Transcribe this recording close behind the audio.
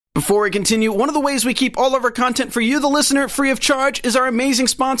Before we continue, one of the ways we keep all of our content for you, the listener, free of charge is our amazing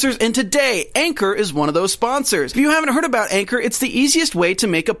sponsors, and today, Anchor is one of those sponsors. If you haven't heard about Anchor, it's the easiest way to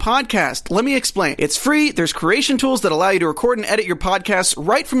make a podcast. Let me explain. It's free, there's creation tools that allow you to record and edit your podcasts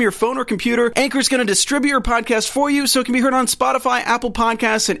right from your phone or computer. Anchor's going to distribute your podcast for you so it can be heard on Spotify, Apple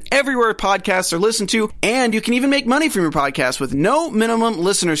Podcasts, and everywhere podcasts are listened to, and you can even make money from your podcast with no minimum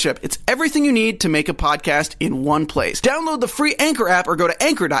listenership. It's everything you need to make a podcast in one place. Download the free Anchor app or go to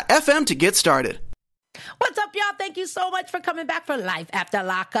anchor.fm to get started. What's up, y'all? Thank you so much for coming back for Life After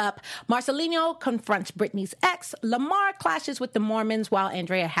Lockup. Marcelino confronts Britney's ex. Lamar clashes with the Mormons while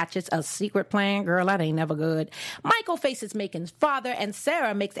Andrea hatches a secret plan. Girl, that ain't never good. Michael faces Macon's father, and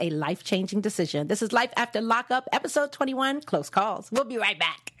Sarah makes a life-changing decision. This is Life After Lockup, episode 21, Close Calls. We'll be right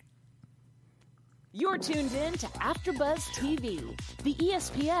back. You're tuned in to AfterBuzz TV, the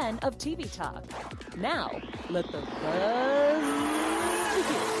ESPN of TV talk. Now, let the buzz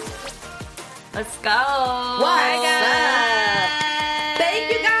begin. Let's go. What's up?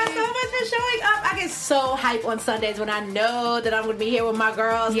 Thank you guys so much for showing up. I get so hype on Sundays when I know that I'm going to be here with my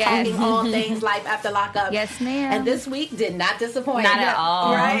girls talking all things Life After Lockup. Yes, ma'am. And this week did not disappoint. Not at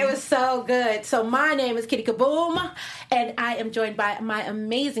all. Right? It was so good. So my name is Kitty Kaboom, and I am joined by my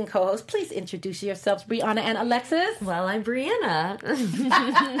amazing co-hosts. Please introduce yourselves, Brianna and Alexis. Well, I'm Brianna.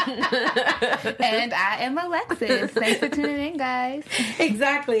 And I am Alexis. Thanks for tuning in, guys.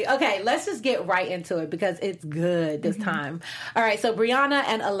 Exactly. Okay, let's just get right into it because it's good this time. All right, so Brianna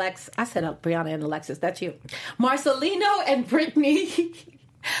and Alexis. I said Brianna and Alexis. That's you. Marcelino and Britney.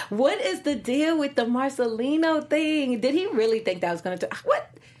 What is the deal with the Marcelino thing? Did he really think that was going to... What?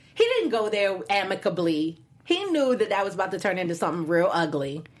 He didn't go there amicably. He knew that was about to turn into something real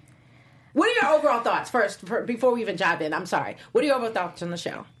ugly. What are your overall thoughts first, before we even dive in? I'm sorry. What are your overall thoughts on the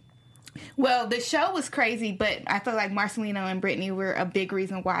show? Well, the show was crazy, but I feel like Marcelino and Britney were a big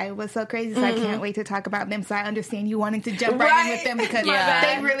reason why it was so crazy, so I can't wait to talk about them. So I understand you wanting to jump right in with them because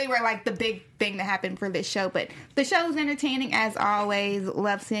they really were like the big thing that happened for this show. But the show was entertaining as always.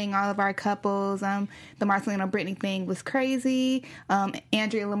 Love seeing all of our couples. The Marcelino-Britney thing was crazy.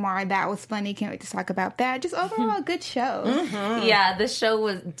 Andrea Lamar, that was funny. Can't wait to talk about that. Just overall a good show. Yeah, the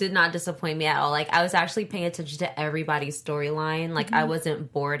show did not disappoint me at all. Like, I was actually paying attention to everybody's storyline. Like, I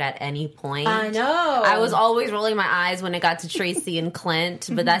wasn't bored at any point. I know. I was always rolling my eyes when it got to Tracy and Clint,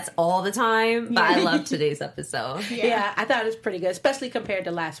 but that's all the time. But I love today's episode. Yeah, I thought it was pretty good, especially compared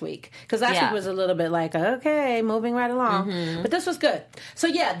to last week. Because last week was a little bit like, okay, moving right along. But this was good. So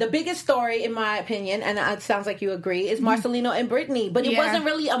yeah, the biggest story, in my opinion, and it sounds like you agree, is Marcelino and Britney. But it wasn't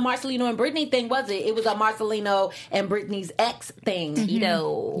really a Marcelino and Britney thing, was it? It was a Marcelino and Britney's ex thing.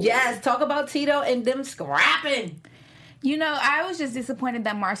 Tito. Yes, talk about Tito and them scrapping. You know, I was just disappointed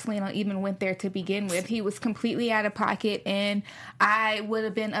that Marcelino even went there to begin with. He was completely out of pocket, and I would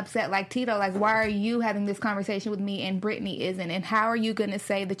have been upset like Tito. Like, why are you having this conversation with me and Britney isn't? And how are you going to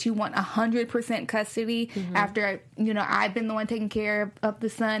say that you want 100% custody after, you know, I've been the one taking care of the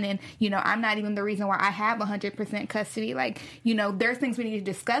son, and, you know, I'm not even the reason why I have 100% custody. Like, you know, there's things we need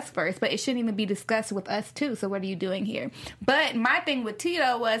to discuss first, but it shouldn't even be discussed with us, too. So what are you doing here? But my thing with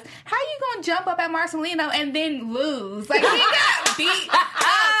Tito was, how you going to jump up at Marcelino and then lose? Like, he got beat up.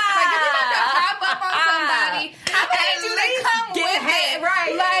 Like, if you have to hop up on somebody, I need you to come with it.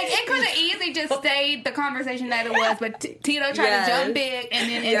 Right. Like, it could have easily just stayed the conversation that it was, but Tito tried to jump big and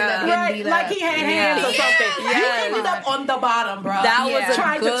then ended up getting beat up. Like he had hands or something. You ended up on the bottom, bro. That was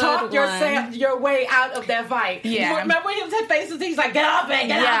trying to talk your way out of that fight. Yeah. Remember when he was at faces, he's like, get off it,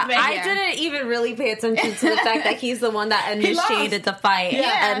 get off it. I didn't even really pay attention to the fact that he's the one that initiated the fight,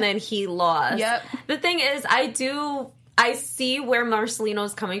 and then he lost. Yep. The thing is, I see where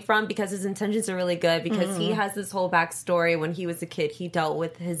Marcelino's coming from because his intentions are really good because he has this whole backstory. When he was a kid, he dealt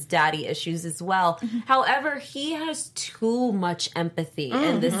with his daddy issues as well. However, he has too much empathy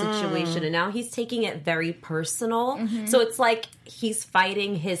in this situation, and now he's taking it very personal. So it's like he's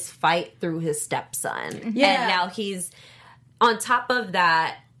fighting his fight through his stepson. And now he's, on top of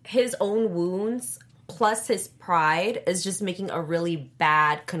that, his own wounds plus his pride is just making a really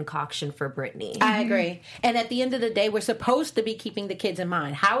bad concoction for Britney. I agree. And at the end of the day, we're supposed to be keeping the kids in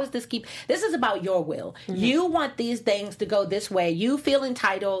mind. How is this this is about your will. You want these things to go this way. You feel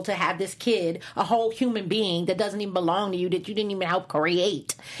entitled to have this kid, a whole human being that doesn't even belong to you, that you didn't even help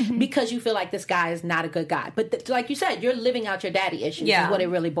create, because you feel like this guy is not a good guy. But like you said, you're living out your daddy issues is what it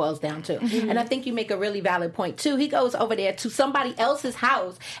really boils down to. And I think you make a really valid point too. He goes over there to somebody else's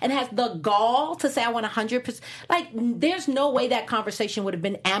house and has the gall to say, I want 100%. Like, there's no way that conversation would have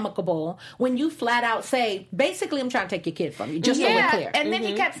been amicable when you flat out say, basically, I'm trying to take your kid from you, just so we're clear. And then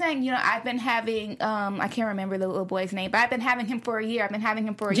he kept saying, you know, I've been having, I can't remember the little boy's name, but I've been having him for a year.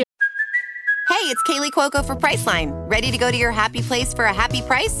 Hey, it's Kaylee Cuoco for Priceline. Ready to go to your happy place for a happy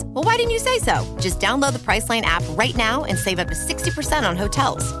price? Well, why didn't you say so? Just download the Priceline app right now and save up to 60% on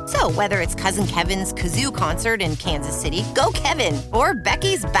hotels. So whether it's Cousin Kevin's Kazoo Concert in Kansas City, go Kevin, or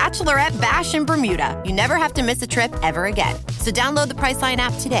Becky's Bachelorette Bash in Bermuda, you never have to miss a trip ever again. So download the Priceline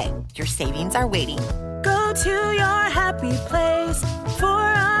app today. Your savings are waiting. Go to your happy place for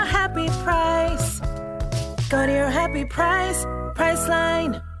a happy price. Go to your happy price,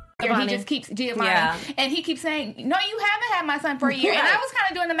 Priceline. He just keeps Giovanni, and he keeps saying, "No, you haven't had my son for a year." And I was kind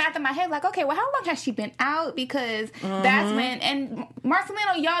of doing the math in my head, like, okay, well, how long has she been out? Because that's when. And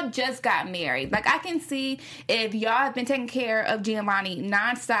Marcelino, y'all just got married. Like, I can see if y'all have been taking care of Giovanni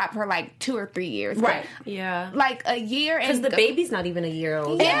nonstop for like 2 or 3 years, right? Yeah, like a year, because the baby's not even a year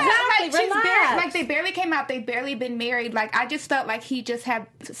old. Yeah, exactly. Like they barely came out. They barely been married. Like, I just felt like he just had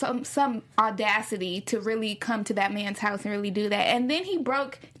some audacity to really come to that man's house and really do that. And then he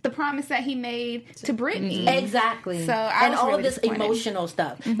broke the promise that he made to Brittany. Exactly. So I and was all really of this emotional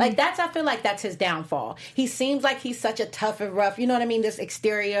stuff. Like, I feel like that's his downfall. He seems like he's such a tough and rough, you know what I mean? This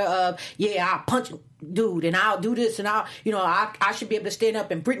exterior of, I'll punch dude and I'll do this and I should be able to stand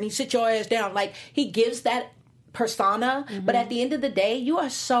up and Brittany, sit your ass down. Like, he gives that persona, but at the end of the day, you are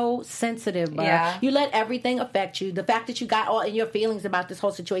so sensitive, bro. Yeah. You let everything affect you. The fact that you got all in your feelings about this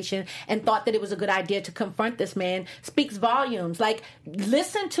whole situation and thought that it was a good idea to confront this man speaks volumes. Like,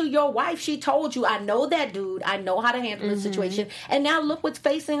 listen to your wife. She told you, I know that dude. I know how to handle the situation. And now look what's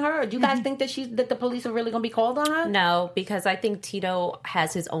facing her. Do you guys think that the police are really going to be called on her? No, because I think Tito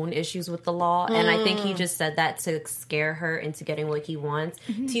has his own issues with the law, and I think he just said that to scare her into getting what he wants.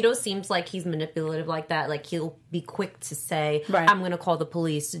 Tito seems like he's manipulative like that. Like, he'll be quick to say, I'm going to call the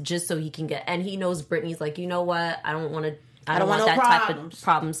police just so he can get... And he knows Brittany's like, you know what? I don't want that type of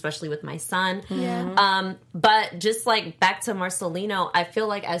problem, especially with my son. Yeah. But just like back to Marcelino, I feel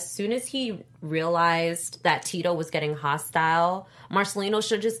like as soon as he realized that Tito was getting hostile, Marcelino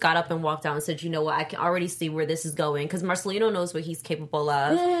should have just got up and walked out and said, you know what, I can already see where this is going. Because Marcelino knows what he's capable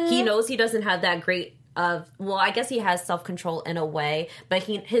of. He knows he doesn't have that great I guess he has self-control in a way, but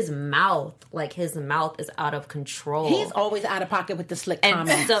his mouth is out of control. He's always out of pocket with the slick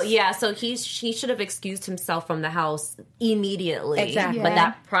comments. So he should have excused himself from the house immediately. Exactly. But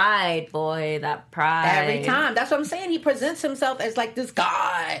that pride. Every time. That's what I'm saying. He presents himself as like this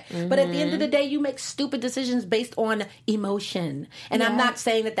guy. But at the end of the day, you make stupid decisions based on emotion. And I'm not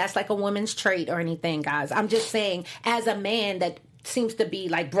saying that that's like a woman's trait or anything, guys. I'm just saying, as a man that seems to be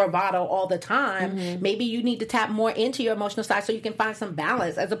like bravado all the time, maybe you need to tap more into your emotional side so you can find some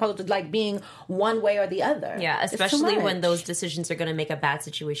balance as opposed to like being one way or the other. Yeah, especially when those decisions are going to make a bad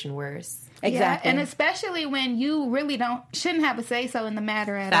situation worse. Exactly. Yeah, and especially when you really shouldn't have a say-so in the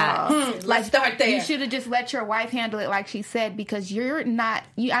matter at all. Let's start there. You should have just let your wife handle it like she said, because you're not...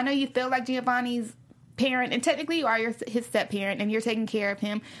 I know you feel like Giovanni's parent, and technically you are his step-parent, and you're taking care of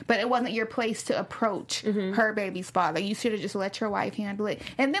him, but it wasn't your place to approach her baby's father. You should have just let your wife handle it.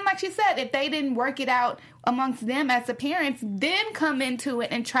 And then, like she said, if they didn't work it out amongst them as the parents, then come into it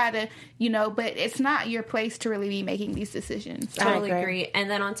and try to, but it's not your place to really be making these decisions. I totally agree. And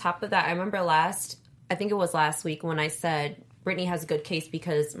then on top of that, I remember I think it was last week when I said Brittany has a good case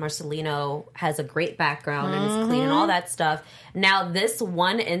because Marcelino has a great background and is clean and all that stuff. Now, this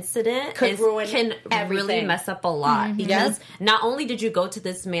one incident can really mess up a lot because not only did you go to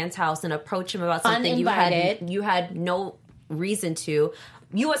this man's house and approach him about something you had no reason to,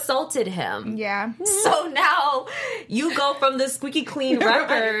 you assaulted him. Yeah. So now you go from the squeaky clean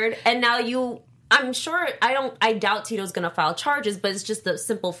record and now I'm sure, I doubt Tito's going to file charges, but it's just the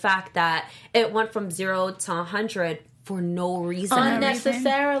simple fact that it went from 0 to 100 for no reason.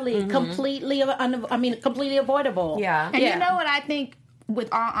 Unnecessarily. Completely avoidable. Yeah. And you know what I think, with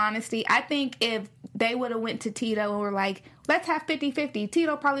all honesty, I think if they would have went to Tito and were like, let's have 50-50,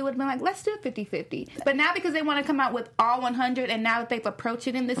 Tito probably would have been like, let's do 50-50. But now because they want to come out with all 100, and now that they've approached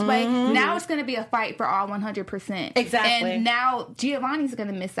it in this way, now it's going to be a fight for all 100%. Exactly. And now Giovanni's going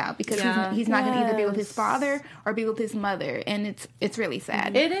to miss out because he's not going to either be with his father or be with his mother. And it's really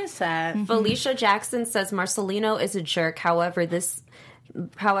sad. It is sad. Felicia Jackson says Marcelino is a jerk. However, this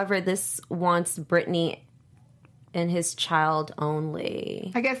wants Brittany and his child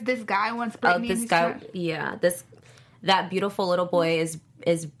only. I guess this guy wants Brittany and his child. Yeah, that beautiful little boy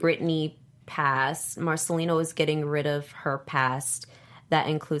is Brittany past. Marcelino is getting rid of her past. That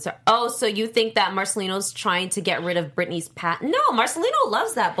includes her. Oh, so you think that Marcelino's trying to get rid of Brittany's past? No, Marcelino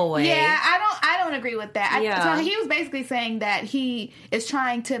loves that boy. Yeah, I don't agree with that. Yeah. So he was basically saying that he is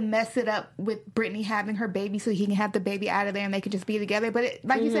trying to mess it up with Brittany having her baby so he can have the baby out of there and they can just be together. But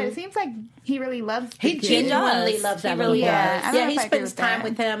like you said, it seems like he really loves the He kid. genuinely does. loves He that really little does. boy. I don't know Yeah, if he I agree spends with time that.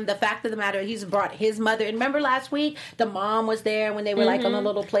 with him. The fact of the matter, he's brought his mother. And remember last week, the mom was there when they were like on a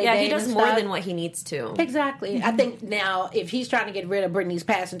little play Yeah, date he does and more stuff. than what he needs to. Exactly. I think now, if he's trying to get rid of Brittany's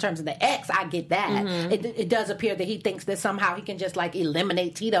past in terms of the ex, I get that. It does appear that he thinks that somehow he can just like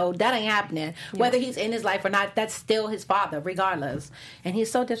eliminate Tito. That ain't happening. Whether he's in his life or not, that's still his father, regardless. And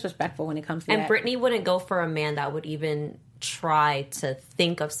he's so disrespectful when it comes to And that. Brittany wouldn't go for a man that would even try to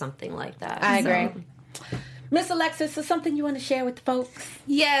think of something like that. I So- agree. Miss Alexis, is something you want to share with the folks?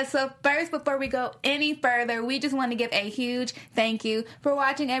 Yeah, so first, before we go any further, we just want to give a huge thank you for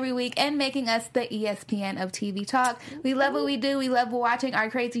watching every week and making us the ESPN of TV Talk. We love what we do. We love watching our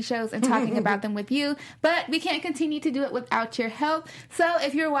crazy shows and talking about them with you, but we can't continue to do it without your help. So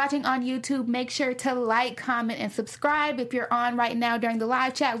if you're watching on YouTube, make sure to like, comment, and subscribe. If you're on right now during the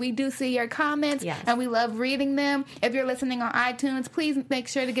live chat, we do see your comments, Yes. and we love reading them. If you're listening on iTunes, please make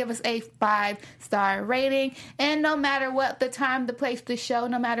sure to give us a 5-star rating. And no matter what the time, the place, the show,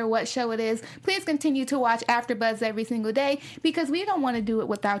 no matter what show it is, please continue to watch AfterBuzz every single day because we don't want to do it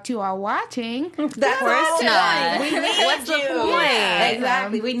without you all watching. That's course not. We need What's the you. point?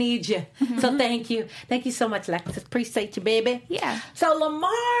 Exactly. We need you. So thank you. Thank you so much, Alexis. Appreciate you, baby. Yeah. So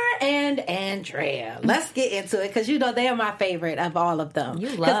Lamar and Andrea. Let's get into it because you know they are my favorite of all of them. You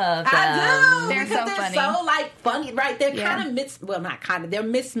 'Cause love I them. do. They're because so funny. so like funny, right? They're Yeah. kind of not kind of. They're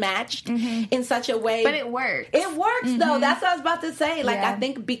mismatched in such a way, But it works. It works though. That's what I was about to say. Like Yeah. I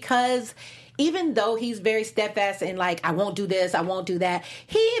think because even though he's very steadfast and like I won't do this, I won't do that,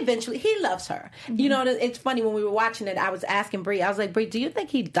 he loves her. You know, it's funny when we were watching it. I was asking Bree, I was like, Bree, do you think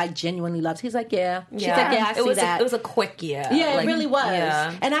he like genuinely loves? He's like, yeah. She's like, yeah, I see that. It was a quick yeah. Yeah, Like, it really was.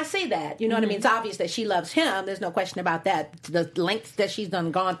 Yeah. And I see that. You know what I mean? It's obvious that she loves him. There's no question about that. The lengths that she's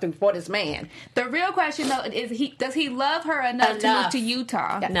gone through for this man. The real question, though, is does he love her enough to move to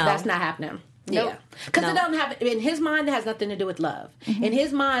Utah? No. That's not happening. Nope. Yeah. Because it don't have, in his mind, it has nothing to do with love. In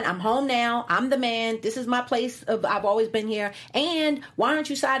his mind, I'm home now. I'm the man. This is my place. I've always been here. And why aren't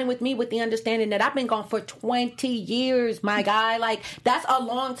you siding with me with the understanding that I've been gone for 20 years, my guy? Like, that's a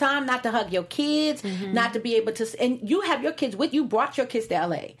long time not to hug your kids, not to be able to, and you have your kids with you, brought your kids to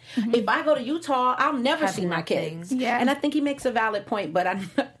LA. If I go to Utah, I'll never see my kids. Yeah. And I think he makes a valid point, but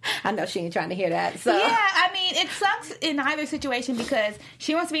I know she ain't trying to hear that. So. Yeah, I mean, it sucks in either situation because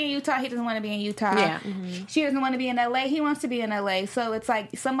she wants to be in Utah, he doesn't want to be in Utah. Yeah. She doesn't want to be in LA, he wants to be in LA. So it's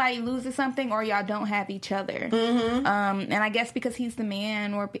like somebody loses something or y'all don't have each other. And I guess because he's the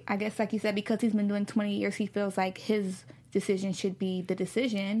man, or I guess like you said, because he's been doing 20 years, he feels like his decision should be the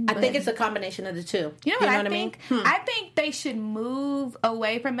decision. I But think it's a combination of the two. you know what I mean? think? I think they should move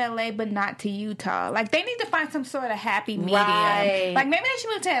away from LA, but not to Utah. Like they need to find some sort of happy medium. Right. Like maybe they should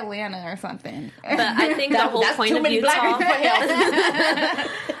move to Atlanta or something. But I think the whole That's point too of many Utah. black people for him.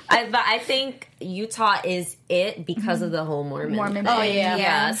 But I think Utah is it because of the whole Mormon. Oh, yeah.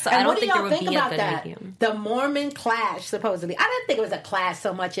 Yeah. So And I don't what do think y'all there would think be a about good that? medium. The Mormon clash, supposedly. I didn't think it was a clash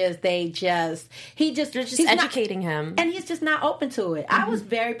so much as they're just Just educating him. And he's just not open to it. I was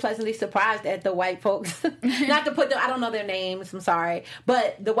very pleasantly surprised at the white folks. Not to put them, I don't know their names, I'm sorry.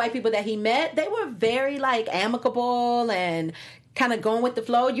 But the white people that he met, they were very like amicable and kind of going with the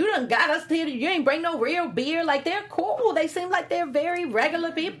flow. You done got us here. You ain't bring no real beer. Like, they're cool. They seem like they're very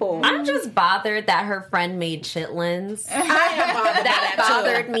regular people. I'm just bothered that her friend made chitlins. I am bothered by That that too.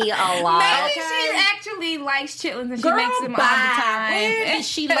 bothered me a lot. Maybe she actually likes chitlins and she Girl, makes them all the bye. time. Where did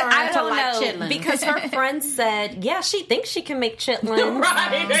she learn I to don't like know chitlins? because her friend said, yeah, she thinks she can make chitlins.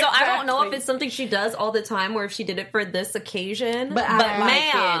 Right, So I don't know if exactly. it's something she does all the time or if she did it for this occasion. But I don't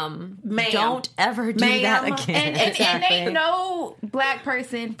like ma'am, it. Ma'am. don't ever do Ma'am. that again. And ain't no black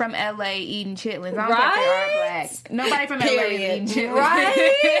person from LA eating chitlins. I don't Right? think they are black. Nobody from LA is Period. eating chitlins.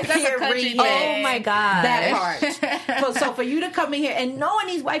 Right? That's a country Period. thing. Oh my god, That part. So for you to come in here and knowing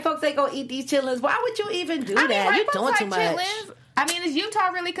these white folks ain't gonna eat these chitlins, why would you even do I mean, that? white You're folks doing like too much. chitlins. I mean, is Utah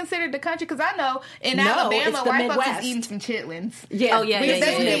really considered the country? Because I know in No, Alabama, it's the white folks Midwest. is eating some chitlins. Yeah. Oh, yeah, We yeah,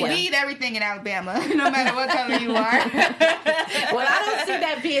 essentially eat everything in Alabama, no matter what color you are. Well, I don't see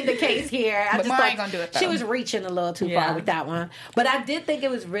that being the case here. I But just mine thought ain't gonna do it, though. she was reaching a little too Yeah. far with that one. But I did think it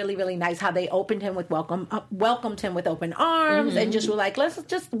was really, really nice how they opened him with welcomed him with open arms and just were like,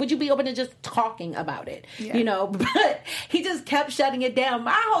 would you be open to just talking about it? Yeah. You know, but he just kept shutting it down.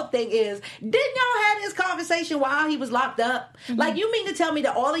 My whole thing is, didn't y'all have this conversation while he was locked up? Like, you mean to tell me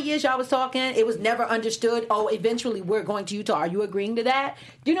that all the years y'all was talking, it was never understood, oh, eventually we're going to Utah. Are you agreeing to that?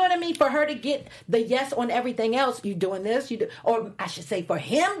 Do you know what I mean? For her to get the yes on everything else, you doing this, or I should say for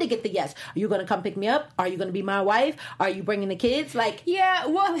him to get the yes. Are you going to come pick me up? Are you going to be my wife? Are you bringing the kids? Like, yeah,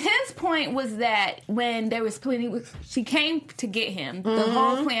 well, his point was that when there was she came to get him. The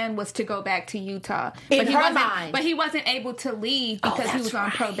whole plan was to go back to Utah. In her mind. But he wasn't able to leave because he was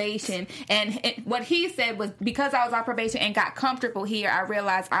on probation. And what he said was, because I was on probation and got comfortable here, I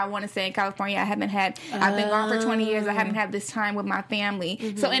realized I want to stay in California. I've been gone for 20 years. I haven't had this time with my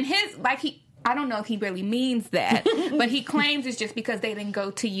family. So in his, I don't know if he really means that, but he claims it's just because they didn't go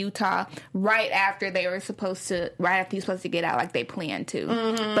to Utah right after he was supposed to get out like they planned to.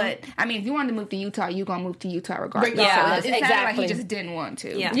 But, I mean, if you wanted to move to Utah, you're going to move to Utah regardless. Yeah, so it sounded like he just didn't want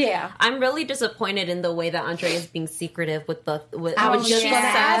to. Yeah. I'm really disappointed in the way that Andrea is being secretive with I was just going to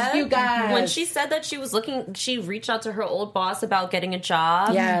ask you guys. When she said that she reached out to her old boss about getting a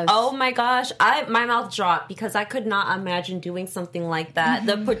job. Yes. Oh my gosh. My mouth dropped because I could not imagine doing something like that.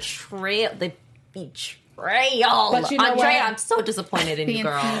 The betrayal. But you know Andrea, what? I'm so disappointed in you,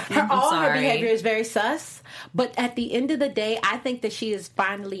 girl. Her behavior is very sus. But at the end of the day, I think that she is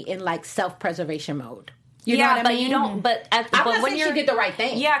finally in like self-preservation mode. You know what I mean? You don't. But I'm not saying she did the right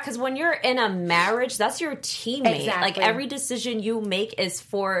thing. Yeah, because when you're in a marriage, that's your teammate. Exactly. Like every decision you make is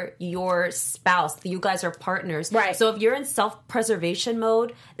for your spouse. You guys are partners, right? So if you're in self-preservation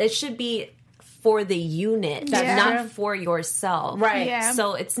mode, it should be for the unit, not for yourself. Right. Yeah.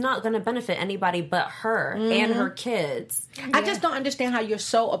 So it's not going to benefit anybody but her and her kids. I just don't understand how you're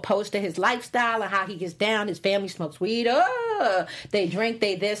so opposed to his lifestyle and how he gets down. His family smokes weed. They drink,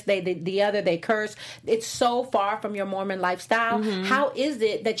 they this, they the other, they curse. It's so far from your Mormon lifestyle. How is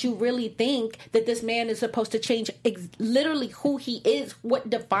it that you really think that this man is supposed to change literally who he is, what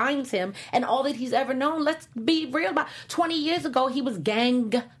defines him, and all that he's ever known? Let's be real about 20 years ago, he was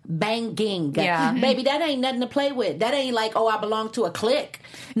gang banging. Yeah. Baby, that ain't nothing to play with. That ain't like, I belong to a clique.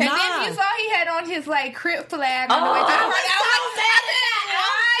 And then you saw he had on his Crip flag on the way to the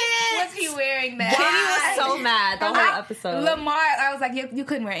why was he wearing that? Kitty was so mad the whole episode. Lamar, I was like, you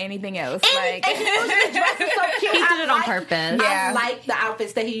couldn't wear anything else. And he usually dresses so cute. He did it on purpose. I like the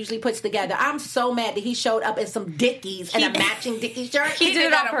outfits that he usually puts together. I'm so mad that he showed up in some Dickies and a matching Dickie shirt. He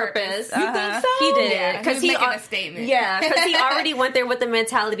did it on purpose. You think so? He did. Yeah, Because he was making a statement. Yeah, because he already went there with the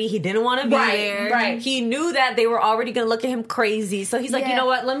mentality he didn't want to be there. Right. He knew that they were already going to look at him crazy. So he's like, you know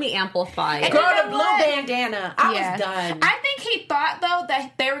what? Let me amplify it. Girl, the blue bandana. I was done. I think he thought, though,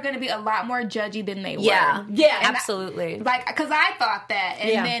 that they were going to be a lot more judgy than they were. Yeah, And absolutely. because I thought that.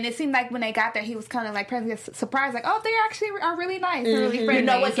 And then it seemed like when they got there, he was kind of pleasantly surprised, they actually are really nice and really friendly. You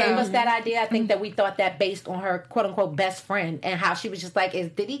know what gave us that idea? I think that we thought that based on her quote-unquote best friend and how she was just like,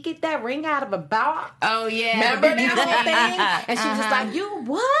 did he get that ring out of a box? Oh, yeah. Remember that whole thing? And she was just like, you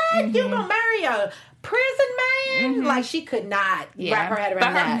what? You gonna marry a prison man? Like, she could not wrap her head around But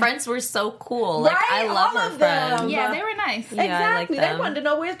her that. friends were so cool. Like, Right? I love All her of them. friends. Yeah, they were nice. Yeah, I like Exactly. They them. wanted to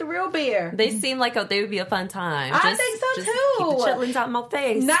know where's the real beer. They seem like they would be a fun time. I think so, just too. Keep the chitlins out my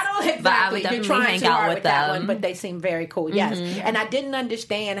face. Not only exactly, But I would you're definitely trying hang too out hard with with that them. one, but they seem very cool. Yes, and I didn't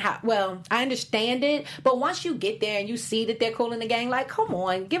understand how. Well, I understand it, but once you get there and you see that they're cool in the gang, like, come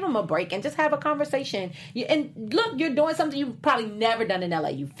on, give them a break and just have a conversation. And look, you're doing something you've probably never done in LA.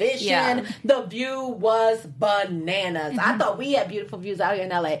 You fishing. Yeah. The view was bananas. I thought we had beautiful views out here in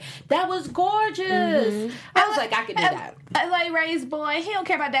LA. That was gorgeous. I was like, I could do that. LA raised boy, he don't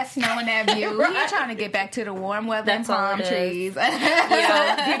care about that snow and that view. Right. He's trying to get back to the warm weather That's and all palm it is. trees. So,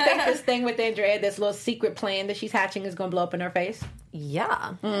 do you think this thing with Andrea, this little secret plan that she's hatching, is going to blow up in her face?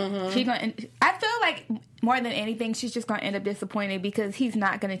 Yeah. I feel like more than anything, she's just going to end up disappointed because he's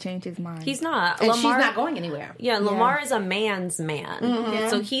not going to change his mind. He's not. And Lamar, she's not going anywhere. Yeah, Lamar is a man's man.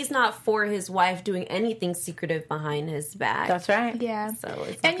 So he's not for his wife doing anything secretive behind his back. That's right. Yeah. So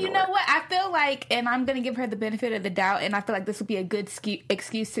it's not And you gonna know work. what? I feel like, and I'm going to give her the benefit of the doubt, and I feel like this would be a good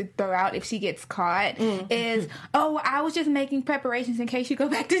excuse to throw out if she gets caught, is, I was just making preparations in case you go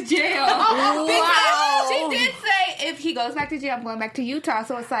back to jail. Because she did say, if he goes back to jail, I'm going back to Utah.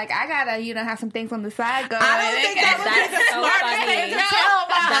 So it's like, I got to, have some things on the side going. I don't think that would be the so smartest funny. thing to tell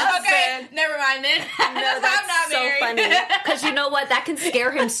about. Okay, never mind then. No, that's so funny. Because you know what? That can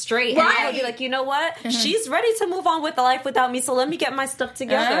scare him straight. And I'll be like, you know what? She's ready to move on with life without me, so let me get my stuff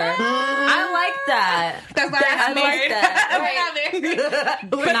together. I like that. That's why I I'm like married. that. We're not married.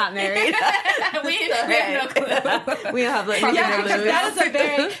 We're not married. we have no clue. We don't have like Yeah, because that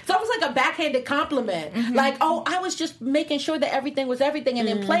was it's almost like a backhanded compliment. Like, oh, I was just making sure that everything was everything and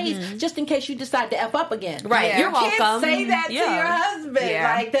in place just in case you decide to F up again. Right. Yeah. You're You can't welcome. say that to your husband.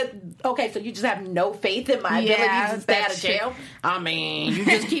 Yeah. Like that. Okay, so you just have no faith in my abilities to stay out of that's true. jail. I mean, you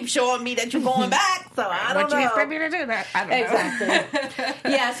just keep showing me that you're going back. So I don't What you know. expect me to do that? I don't know.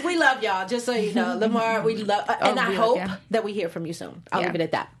 Exactly. Yes, we love y'all. Just so you know, Lamar, we love, and I we love hope you. that we hear from you soon. I'll Yeah. leave it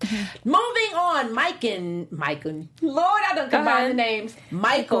at that. Moving on, Mike and Lord, I don't combine ahead. the names.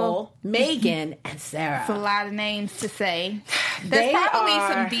 Michael, Megan, and Sarah. It's a lot of names to say. They There's probably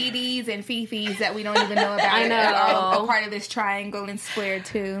are- some Dee-Dees and Fifis that we don't even know about. I That are know. a part of this triangle and square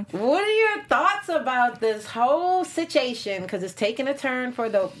too. What are your thoughts about this whole situation? Because it's taking a turn for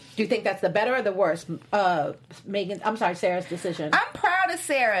the. Do you think that's the better or the worse? Sarah's decision. I'm proud of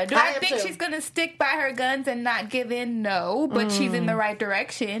Sarah. Do I I am think too. she's going to stick by her guns and not give in? No, but she's in the right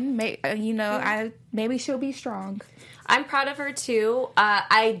direction. Maybe she'll be strong. I'm proud of her too.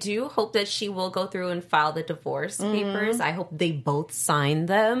 I do hope that she will go through and file the divorce papers. I hope they both sign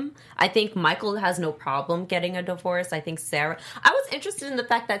them. I think Michael has no problem getting a divorce. I think Sarah. I was interested in the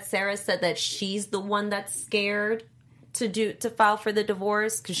fact that Sarah said that she's the one that's scared to file for the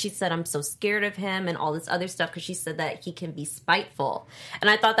divorce because she said I'm so scared of him and all this other stuff because she said that he can be spiteful, and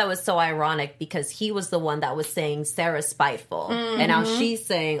I thought that was so ironic because he was the one that was saying Sarah's spiteful and now she's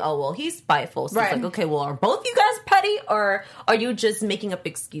saying, oh well, he's spiteful. So Right. it's like, okay, well, are both you guys petty or are you just making up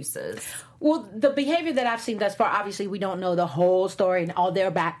excuses? Well, the behavior that I've seen thus far, obviously we don't know the whole story and all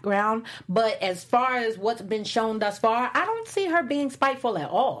their background, but as far as what's been shown thus far, I don't see her being spiteful at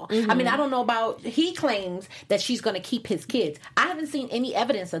all. I mean, I don't know about, he claims that she's going to keep his kids. I haven't seen any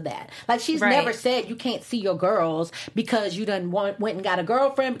evidence of that. Like, she's Right. never said you can't see your girls because you done went and got a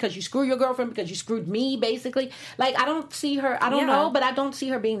girlfriend, because you screwed your girlfriend, because you screwed me, basically. Like, I don't see her, I don't Yeah. know, but I don't see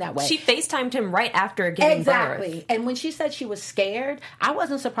her being that way. She FaceTimed him right after giving Exactly. birth. And when she said she was scared, I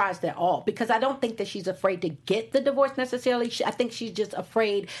wasn't surprised at all because I don't think that she's afraid to get the divorce necessarily. I think she's just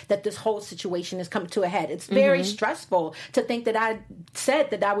afraid that this whole situation is coming to a head. It's very stressful to think that I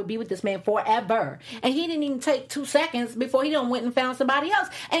said that I would be with this man forever. And he didn't even take 2 seconds before he done went and found somebody else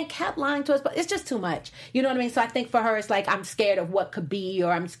and kept lying to us. But it's just too much. You know what I mean? So I think for her, it's like, I'm scared of what could be,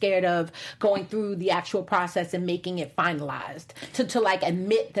 or I'm scared of going through the actual process and making it finalized to like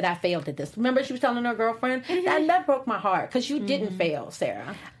admit that I failed at this. Remember she was telling her girlfriend? That broke my heart because you didn't fail,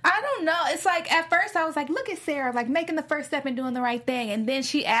 Sarah. I don't know. It's like at first I was like, look at Sarah, like making the first step and doing the right thing. And then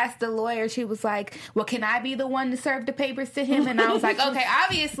she asked the lawyer, she was like, well, can I be the one to serve the papers to him? And I was like, okay,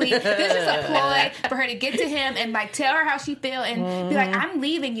 obviously this is a ploy for her to get to him and like tell her how she feel and be like, I'm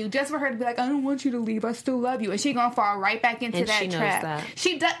leaving you, just for her to be like, I don't want you to leave, I still love you. And she gonna fall right back into And that she knows trap. that.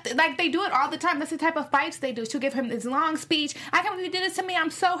 She does, like they do it all the time. That's the type of fights they do. She'll give him this long speech. I can't believe you did this to me.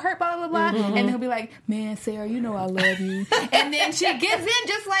 I'm so hurt, blah, blah, blah. And then he'll be like, man, Sarah, you know I love you. And then she gives in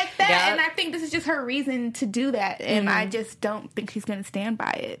just like that. Yep. And I think this is just her reason to do that. And I just don't think she's going to stand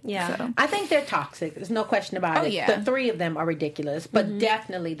by it. Yeah. So. I think they're toxic. There's no question about Oh, it. yeah. The three of them are ridiculous, but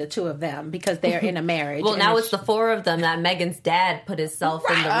definitely the two of them because they're in a marriage. Well, And now it's the four of them that Megan's dad put himself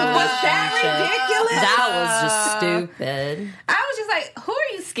in the Was relationship. that ridiculous? That was just stupid. I was just like, who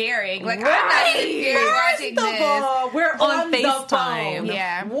are you scaring? Like, Right. I'm not even scared watching First of this. all, we're on the FaceTime. phone.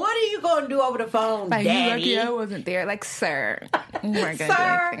 Yeah. What are you going to do over the phone, Like, Daddy? you lucky I wasn't there. Like, sir, you weren't going to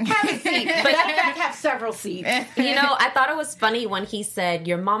Sir, do anything. have a seat. Matter of fact, have several seats. You know, I thought it was funny when he said,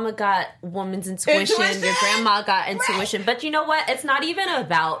 your mama got woman's intuition, Intuition? your grandma got intuition. But you know what? It's not even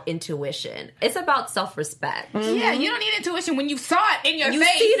about intuition. It's about self-respect. Yeah, you don't need intuition when you saw it in your You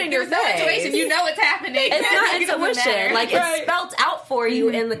face. see it in your There's no face. intuition. You know it's happening. It's not It doesn't intuition. matter. Like, Right. it's spelt out for you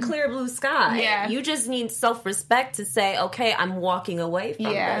in the clear blue sky. Yeah. You just need self-respect to say, okay, I'm walking away from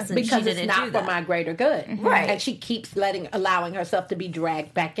Yeah, this. And Because she it's didn't not do for that. my greater good. Right. And she keeps allowing herself to be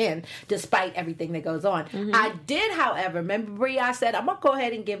dragged back in despite everything that goes on. I did, however, remember Brie, I said, I'm going to go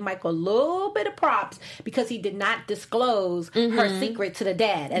ahead and give Michael a little bit of props because he did not disclose her secret to the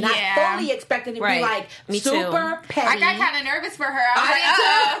dad. And I Yeah. fully expected him to be Right. like Me too. super petty. I got kind of nervous for her. I was I like, did too.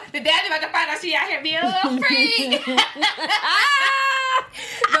 uh-oh, the dad's about to find out she out here being a little freak.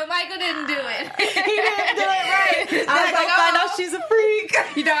 But Michael didn't do it. He didn't do it right. I was like, find oh, out she's a freak.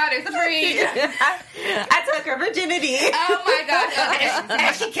 Your daughter's a freak. I took her virginity. Oh my gosh. Okay.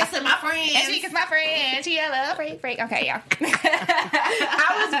 and she kissing my friend. And she kissed my friend. She a little freak. Okay, yeah.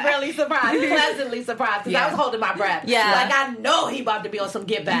 I was really surprised, pleasantly surprised, because I was holding my breath. Yeah. Like, I know he about to be on some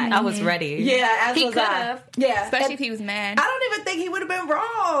get back. I was ready. Yeah, as He was could I. have. Yeah. Especially And if he was mad. I don't even think he would have been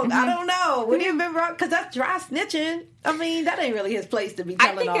wrong. I don't know. Would he have been wrong? Because that's dry snitching. I mean, that ain't really his place to be I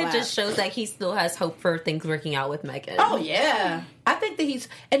telling think all it that. just shows that he still has hope for things working out with Megan. Oh, yeah. I think that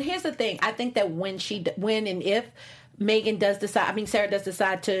and here's the thing. I think that when and if Sarah does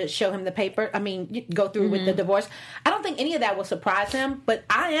decide to show him the paper. Go through with the divorce. I don't think any of that will surprise him, but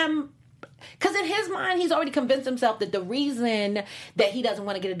I am. Because in his mind, he's already convinced himself that the reason that he doesn't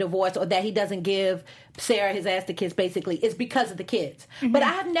want to get a divorce or that he doesn't give Sarah his ass to kids, basically, is because of the kids. Mm-hmm. But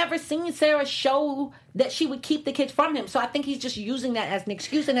I have never seen Sarah show that she would keep the kids from him. So I think he's just using that as an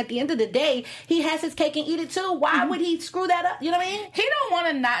excuse. And at the end of the day, he has his cake and eat it too. Why would he screw that up? You know what I mean? He don't want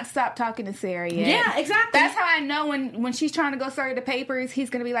to not stop talking to Sarah yet. Yeah, exactly. That's how I know when she's trying to go sorry the papers, he's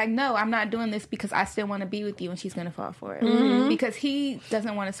going to be like, no, I'm not doing this because I still want to be with you. And she's going to fall for it. Mm-hmm. Because he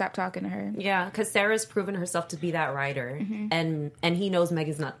doesn't want to stop talking to her. Yeah, because Sarah's proven herself to be that writer. Mm-hmm. And he knows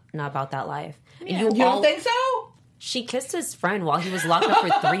Megan's not about that life. Yeah. You don't think so? She kissed his friend while he was locked up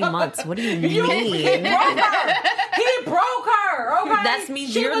for 3 months. What do you mean? He broke her. Okay? That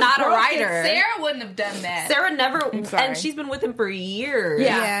means you're not a writer. Sarah wouldn't have done that. Sarah never, and she's been with him for years.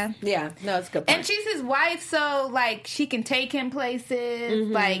 Yeah. No, it's a good point. And she's his wife, so like she can take him places.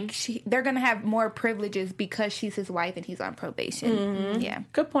 Mm-hmm. Like they're gonna have more privileges because she's his wife and he's on probation. Mm-hmm. Yeah,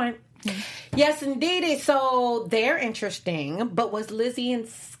 good point. Mm-hmm. Yes, indeed. So they're interesting, but was Lizzie and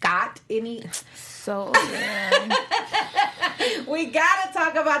Scott any? So we gotta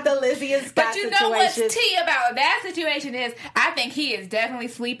talk about the Lizzie and Scott situation. But you know what's tea about that situation is I think he is definitely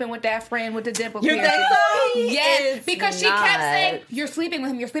sleeping with that friend with the dimple piercing. You think so? Yes, because she kept saying, you're sleeping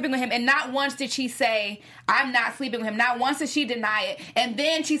with him, and not once did she say, I'm not sleeping with him. Not once did she deny it. And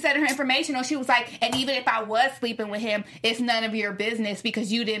then she said in her informational, she was like, and even if I was sleeping with him, it's none of your business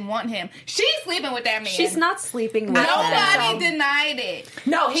because you didn't want him. She's sleeping with that man. She's not sleeping with him. Nobody denied it.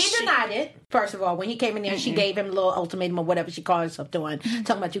 No, he denied it. First of all, when he came in there, she gave him a little ultimatum or whatever she called herself doing,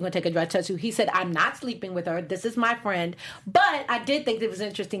 talking about you're going to take a drug test. He said, I'm not sleeping with her. This is my friend. But I did think it was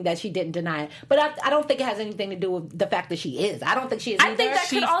interesting that she didn't deny it. But I don't think it has anything to do with the fact that she is. I don't think she is either. I think that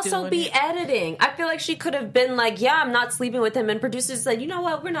could also be editing. I feel like she could have been like, yeah, I'm not sleeping with him. And producers said, you know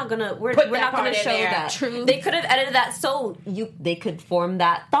what? We're not going to show that. True. They could have edited that so they could form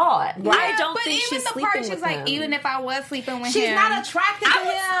that thought. Yeah, I don't think she's sleeping with him. She's like, even if I was sleeping with him. She's not attracted to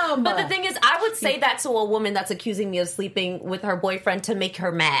him. But the thing is, I would say that to a woman that's accusing me of sleeping with her boyfriend to make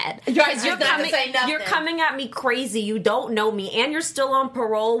her mad. You're coming at me crazy. You don't know me, and you're still on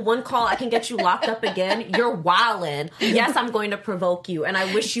parole. One call, I can get you locked up again. You're wildin'. Yes, I'm going to provoke you, and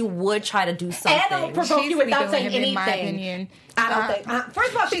I wish you would try to do something. And I'll provoke you without saying anything. In my opinion. I don't think.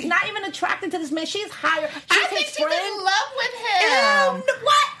 First of all, she's not even attracted to this man. She's higher. I think she's in love with him.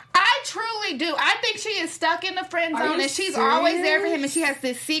 What? I truly do. I think she is stuck in the friend zone, and she's always there for him, and she has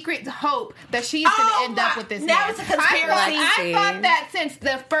this secret hope that she's going to end up with this man. Now it's a conspiracy. I thought that since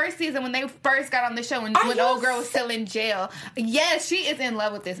the first season when they first got on the show and when old girl was still in jail. Yes, she is in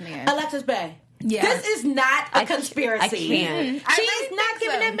love with this man. Alexis Bay. Yeah. This is not a conspiracy. I can't. She's not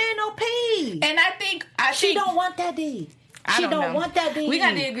giving that man no pee. And I think she don't want that D. She don't want that D. We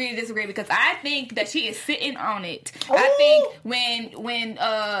got to agree to disagree because I think that she is sitting on it. Ooh. I think when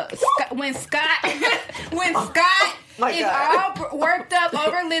Scott is all worked up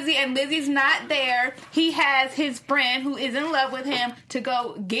over Lizzie and Lizzie's not there, he has his friend who is in love with him to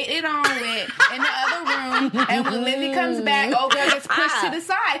go get it on with in the other room. And when Lizzie comes back, old girl gets pushed to the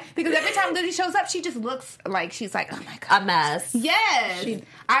side because every time Lizzie shows up, she just looks like she's like, oh my God. A mess. Yes.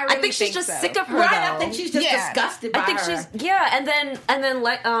 I think she's just sick of her. Right, though. I think she's just disgusted by her. I think she's and then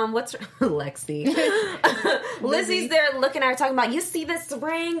what's Lexi? Lizzie's there looking at her talking about, you see this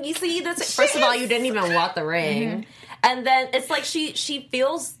ring? You see this? First of all, you didn't even want the ring. Mm-hmm. And then it's like she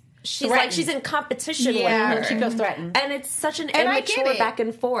feels she's threatened. Like she's in competition with her. She feels threatened. And it's such an immature back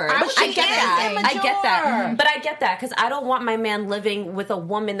and forth. I get that. But I get that because I don't want my man living with a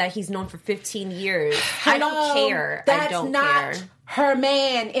woman that he's known for 15 years. I don't care. That's not her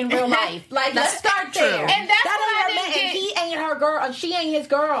man in real life. Like, let's start there. And that's that ain't her man. And he ain't her girl. And she ain't his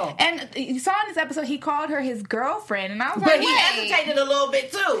girl. And you saw in this episode, he called her his girlfriend. And I was but like, he hesitated a little bit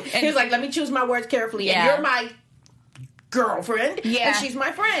too. And he was like, let me choose my words carefully. Yeah. And you're my girlfriend. Yeah. And she's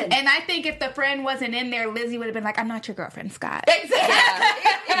my friend. And I think if the friend wasn't in there, Lizzie would have been like, I'm not your girlfriend, Scott. Exactly.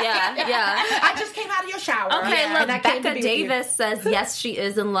 Yeah. I just came out of your shower. Okay, look, Becca Davis says, yes, she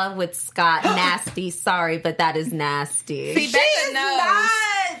is in love with Scott. Nasty. Sorry, but that is nasty. See, Becca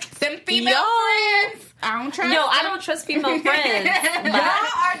knows. Them female friends. I don't trust I don't trust female friends. Y'all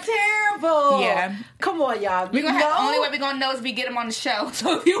are terrible. Yeah. Come on, y'all. The only way we're going to know is we get him on the show.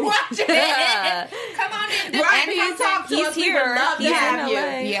 So if you watch it, come on in. Right, he's here. Love to have you.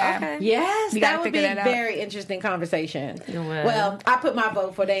 Yeah. Yeah. Okay. Yes, We that gotta would be figure a that out. very interesting conversation. would. Well, I put my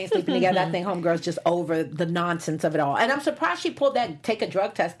vote for they ain't sleeping together. I think Homegirl's just over the nonsense of it all. And I'm surprised she pulled that take a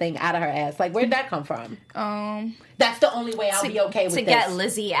drug test thing out of her ass. Like, where'd that come from? That's the only way I'll be okay with to this. get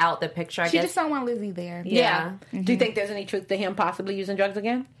Lizzie out the picture, I She guess. just don't want Lizzie there. Yeah. Do you think there's any truth to him possibly using drugs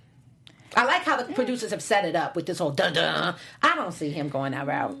again? I like how the producers have set it up with this whole dun-dun. I don't see him going that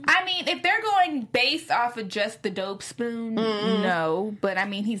route. I mean, if they're going based off of just the dope spoon, no. But I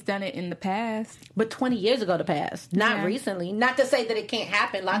mean, he's done it in the past. But 20 years ago to pass, not recently. Not to say that it can't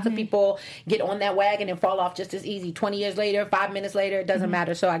happen. Lots of people get on that wagon and fall off just as easy. 20 years later, 5 minutes later, it doesn't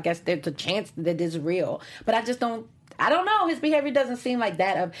matter. So I guess there's a chance that it's real. But I just don't. I don't know. His behavior doesn't seem like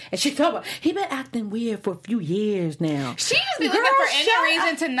that. And she talking about, he been acting weird for a few years now. She just be looking for any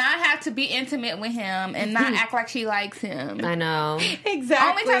reason to not have to be intimate with him and not act like she likes him. I know.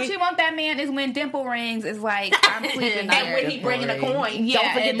 Exactly. Only time she want that man is when Dimple rings is like, I'm sleeping there. And when he bringing a coin. Yeah,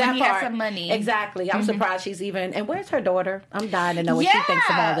 don't forget and that when he part. has some money. Exactly. I'm surprised she's even. And where's her daughter? I'm dying to know what she thinks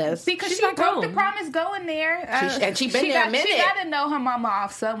of all this. Because She's she not broke the grown. promise going there. And she been there a minute. She got to know her mama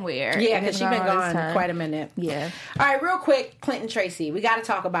off somewhere. Yeah, And because she's it's been all this gone time. quite a minute. Yeah. All right, real quick, Clint and Tracy. We got to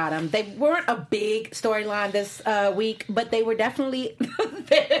talk about them. They weren't a big storyline this week, but they were definitely. First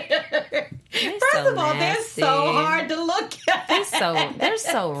so of all, they're nasty. so hard to look at. They're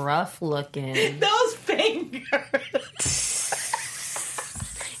so rough looking. Those fingers.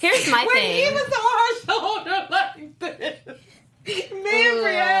 Here's my When thing. he was on her shoulder like this. Me and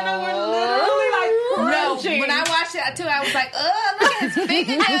Brianna were literally like No, crunching. when I watched it too, I was like, "Oh, look at his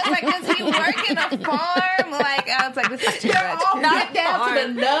fingernails! Like, does he work in a farm?" Like, I was like, "This is too They're much." all Not get down to the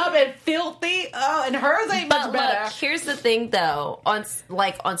farm. nub and filthy. Oh, and hers ain't But much better. look, here's the thing though, on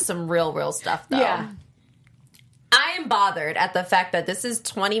some real stuff though. Yeah. I am bothered at the fact that this is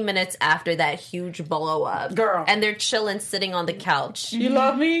 20 minutes after that huge blow up. Girl. And they're chilling, sitting on the couch. You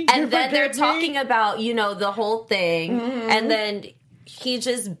love me? And then they're talking about, the whole thing. And then he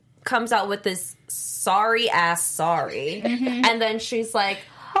just comes out with this sorry ass sorry. And then she's like,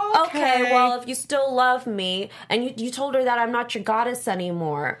 okay, well, if you still love me, and you told her that I'm not your goddess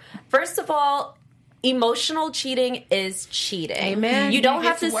anymore. First of all, emotional cheating is cheating. Amen. You don't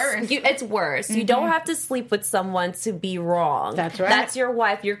have It's to. worse. It's worse. You don't have to sleep with someone to be wrong. That's right. That's your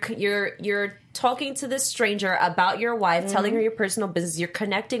wife. You're talking to this stranger about your wife, telling her your personal business. You're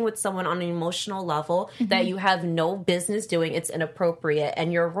connecting with someone on an emotional level that you have no business doing. It's inappropriate,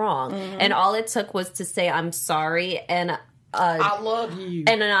 and you're wrong. And all it took was to say, "I'm sorry," and I love you.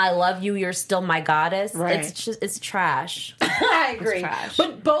 and then I love you. You're still my goddess. Right. It's trash. I agree. trash.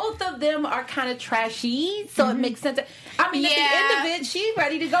 But both of them are kind of trashy, so it makes sense. I mean, at the end of it, she's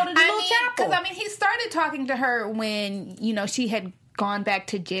ready to go to the little chapel. Because he started talking to her when she had gone back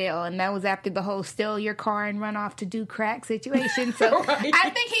to jail, and that was after the whole steal your car and run off to do crack situation. So Right. I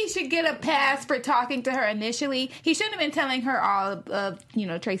think he should get a pass for talking to her initially. He shouldn't have been telling her all of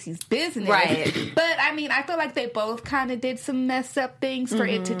Tracy's business. Right. But I feel like they both kind of did some messed up things for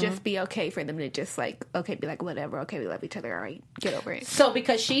it to just be okay for them to just be like, whatever, okay, we love each other, all right, get over it. So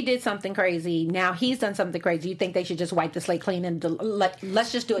because she did something crazy, now he's done something crazy, you think they should just wipe the slate clean and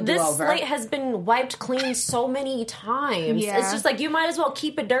let's just do a This do-over? slate has been wiped clean so many times. Yeah. It's just like you might as well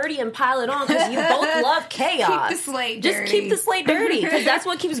keep it dirty and pile it on because you both love chaos. Keep the slate just dirty. keep the slate dirty because that's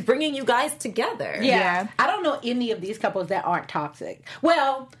what keeps bringing you guys together. Yeah. I don't know any of these couples that aren't toxic.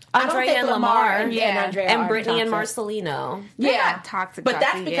 Well, I don't Andrea think and Lamar Lamar, and Andrea and are Brittany and toxic. Marcelino. They're Yeah, not toxic, but that's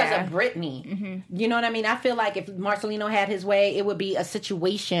toxic, because yeah. of Brittany. You know what I mean? I feel like if Marcelino had his way, it would be a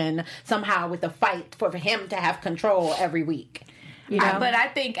situation somehow with a fight for him to have control every week. You know? But I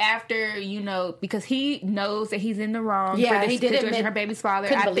think after, because he knows that he's in the wrong Yeah, for this he did situation, admit- her baby's father,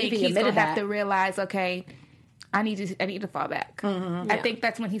 couldn't I believe think he he's going to admitted have that. to realize, okay, I need to fall back. I think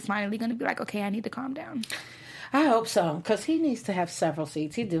that's when he's finally going to be like, okay, I need to calm down. I hope so, because he needs to have several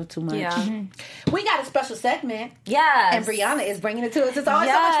seats. He do too much. Yeah. We got a special segment, Yes. and Brianna is bringing it to us. It's always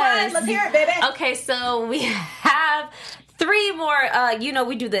so much Yes. fun. Let's hear it, baby. Okay, so we have 3 more.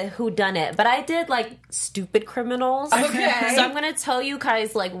 We do the who done it, but I did stupid criminals. Okay. So I'm gonna tell you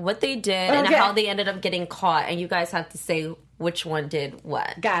guys what they did and Okay. how they ended up getting caught, and you guys have to say which one did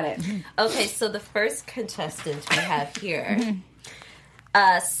what. Got it. Okay, so the first contestant we have here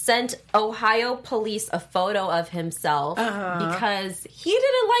sent Ohio police a photo of himself because he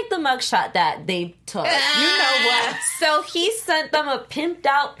didn't like the mugshot that they took. You know what? So he sent them a pimped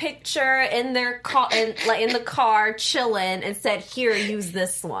out picture in their car, in the car, chilling, and said, "Here, use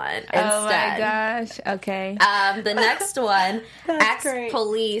this one instead." Oh my gosh. Okay. The next one asked great.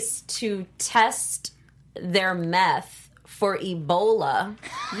 police to test their meth for Ebola.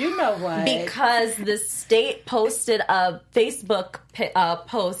 You know what? Because the state posted a Facebook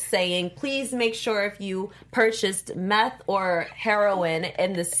post saying, please make sure if you purchased meth or heroin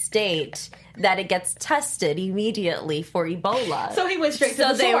in the state that it gets tested immediately for Ebola. So he went straight to the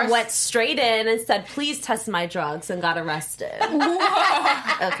So they source. went straight in and said, please test my drugs, and got arrested.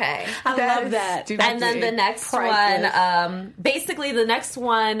 Okay. I love that. And then the next Priceless. one, basically the next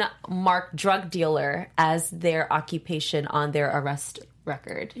one marked drug dealer as their occupation on their arrest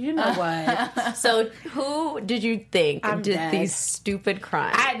record. You know what? So who did you think I'm did dead. these stupid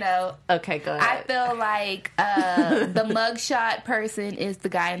crimes? I know. Okay, go I ahead. feel like the mugshot person is the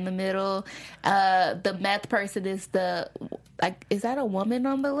guy in the middle. The meth person is is that a woman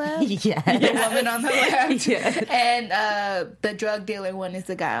on the left? Yes. The woman on the left. Yes. And the drug dealer one is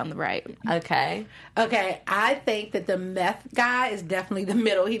the guy on the right. Okay. Okay, I think that the meth guy is definitely the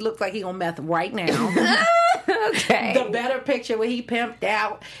middle. He looks like he on meth right now. Okay. The better picture where he pimped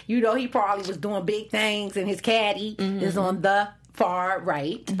out, you know, he probably was doing big things, and his caddy is on the far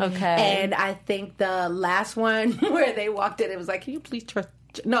right. Okay. And I think the last one where they walked in, it was like, can you please trust?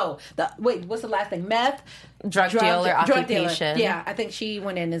 No, what's the last thing? Meth, Drug dealer occupation. Yeah, I think she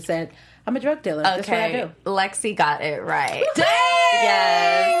went in and said, I'm a drug dealer. That's what I Okay. do. Lexi got it right. Dang!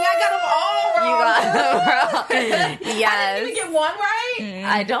 Yes. I got them all wrong. You got it wrong. Yes. I didn't even get one right?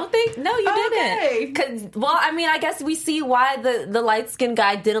 I don't think. No, you Okay. didn't. 'Cause, well, I mean, I guess we see why the light skinned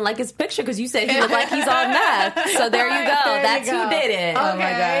guy didn't like his picture, because you said he looked like he's on meth. So there you go. There That's you go. who did it. Okay. Oh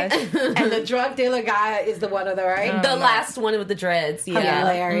my gosh. And the drug dealer guy is the one on the right? The last one with the dreads. Yeah.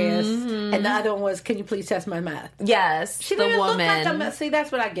 Hilarious. And the other one was, can you please test my meth? Yes. She the didn't look like a woman. meth. See,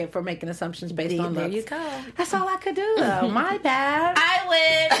 that's what I get for making assumptions based on There looks. you go. That's all I could do, though. My bad. I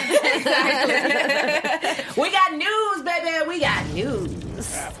win. We got news, baby. We got news.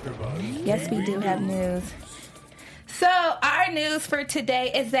 Yes, we do have news. So, our news for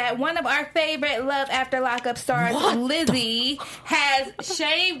today is that one of our favorite Love After Lockup stars, Lizzie, has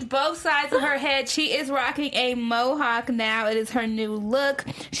shaved both sides of her head. She is rocking a mohawk now. It is her new look.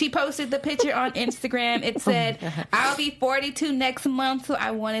 She posted the picture on Instagram. It said, I'll be 42 next month, so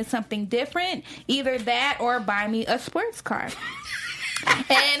I wanted something different. Either that or buy me a sports car.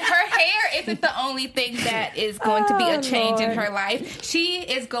 And her hair isn't the only thing that is going to be a change in her life. She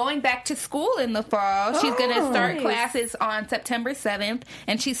is going back to school in the fall. She's going to start classes on September 7th,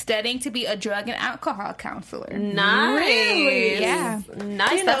 and she's studying to be a drug and alcohol counselor. Nice. Really? Yeah.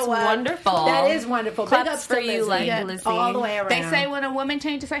 Nice. You know That's what? wonderful. That is wonderful. Big Claps ups for to you, Lizzie. like Yeah. Lizzie. All the way around. They say when a woman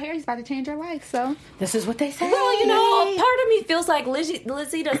changes her hair, she's about to change her life. So This is what they say. Well, you know, part of me feels like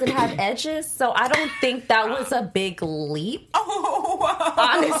Lizzie doesn't have edges, so I don't think that was a big leap.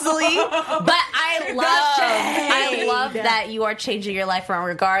 Honestly. But I love that you are changing your life around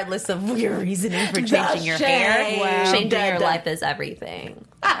regardless of your reasoning for changing your hair. Wow. Changing your life is everything.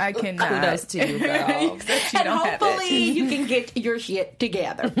 I cannot. Kudos to you, girl. And hopefully you can get your shit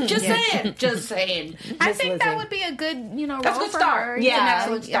together. Just saying. Just saying. I Miss think Lizzie. that would be a good, That's role a good for start. her. Yeah, You know,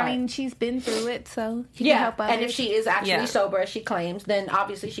 excellent start. I mean, she's been through it, so she can Yeah, help others. and if she is actually Yeah. sober, as she claims, then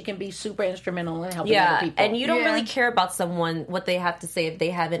obviously she can be super instrumental in helping other Yeah, people. and you don't Yeah. really care about someone, what they have to say if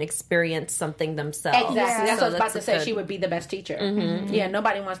they haven't experienced something themselves. Exactly. Yeah. That's what I was about that's to say. good. She would be the best teacher. Yeah,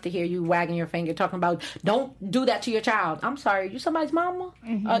 nobody wants to hear you wagging your finger talking about, don't do that to your child. I'm sorry, you somebody's mama?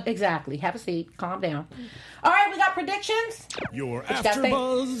 Exactly. Have a seat. Calm down. All right, we got predictions. Your you guys think?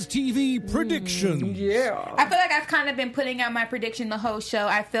 AfterBuzz TV prediction. Yeah. I feel like I've kind of been putting out my prediction the whole show.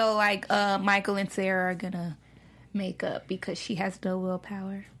 I feel like Michael and Sarah are gonna make up because she has no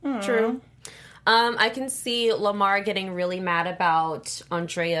willpower. True. I can see Lamar getting really mad about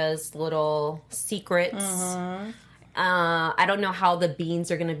Andrea's little secrets. I don't know how the beans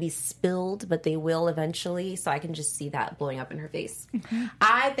are going to be spilled, but they will eventually. So I can just see that blowing up in her face.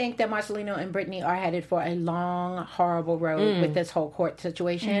 I think that Marcelino and Brittany are headed for a long, horrible road with this whole court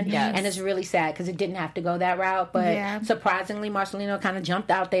situation. Yes. And it's really sad because it didn't have to go that route. But Yeah. surprisingly, Marcelino kind of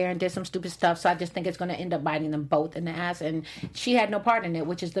jumped out there and did some stupid stuff. So I just think it's going to end up biting them both in the ass. And she had no part in it,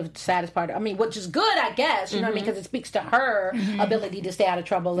 which is the saddest part. I mean, which is good, I guess. You know what I mean? Because it speaks to her ability to stay out of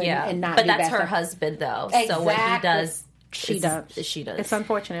trouble and, and not but do that's bad her stuff. husband, though. So what he Exactly. does, She it's- does. She does. It's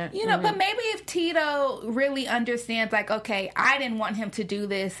unfortunate. You know, but maybe if Tito really understands, like, okay, I didn't want him to do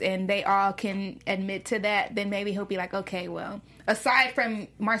this, and they all can admit to that, then maybe he'll be like, okay, well, aside from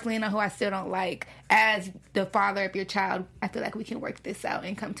Marcelino, who I still don't like, as the father of your child, I feel like we can work this out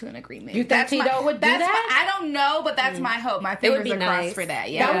and come to an agreement. You think Tito would do that? I don't know, but that's my hope. My would fingers be are crossed nice. for that.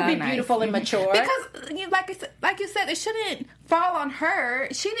 Yeah, That would be nice. beautiful and mature. Because, like you said, it shouldn't fall on her.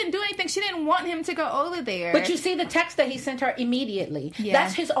 She didn't do anything. She didn't want him to go over there. But you see the text that he sent her immediately. Yeah.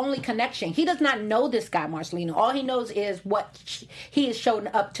 That's his only connection. He does not know this guy, Marcelino. All he knows is what he is shown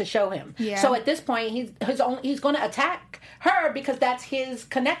up to show him. Yeah. So at this point, he's going to attack her because that's his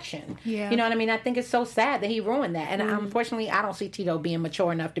connection. Yeah. You know what I mean? I think it's so sad that he ruined that. And unfortunately, I don't see Tito being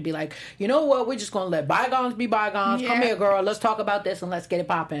mature enough to be like, you know what, we're just going to let bygones be bygones. Come here, girl. Let's talk about this and let's get it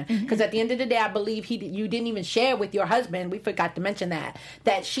popping. Because at the end of the day, I believe you didn't even share with your husband. We forgot to mention that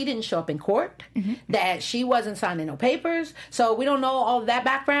she didn't show up in court, that she wasn't signing no papers. So we don't know all of that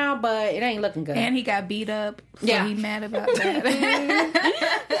background, but it ain't looking good. And he got beat up, so he mad about that.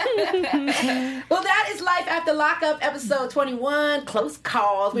 Well, that is Life After Lockup, episode 21, Close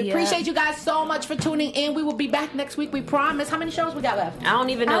Calls. We appreciate you guys so much for tuning in. We will be back next week, we promise. How many shows we got left? I don't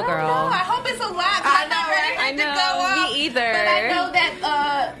even know, girl. I hope it's a lot. I I'm not ready for I it to know, go up. me either. But I know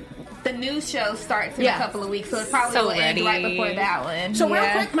that the news show starts in a couple of weeks, so it probably will end right before that one. So real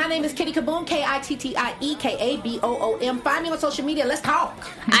quick, my name is Kitty Kaboom, KITTIEKABOOM. Find me on social media. Let's talk.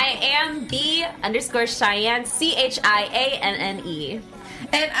 I am B_Cheyenne, CHIANNE.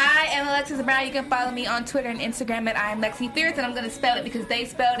 And I am Alexis Brown. You can follow me on Twitter and Instagram at I am Lexi Fierce, and I'm going to spell it because they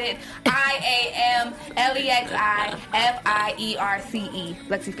spelled it IAMLEXIFIERCE.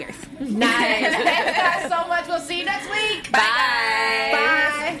 Lexi Fierce. Nice. Thank you guys so much. We'll see you next week. Bye.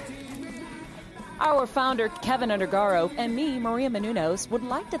 Bye. Our founder, Kevin Undergaro, and me, Maria Menounos, would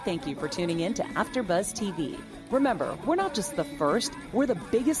like to thank you for tuning in to AfterBuzz TV. Remember, we're not just the first, we're the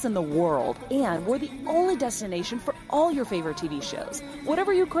biggest in the world, and we're the only destination for all your favorite TV shows.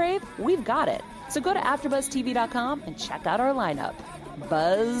 Whatever you crave, we've got it. So go to AfterBuzzTV.com and check out our lineup.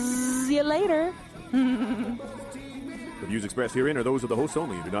 Buzz you later. The views expressed herein are those of the hosts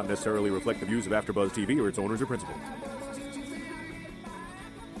only and do not necessarily reflect the views of AfterBuzz TV or its owners or principals.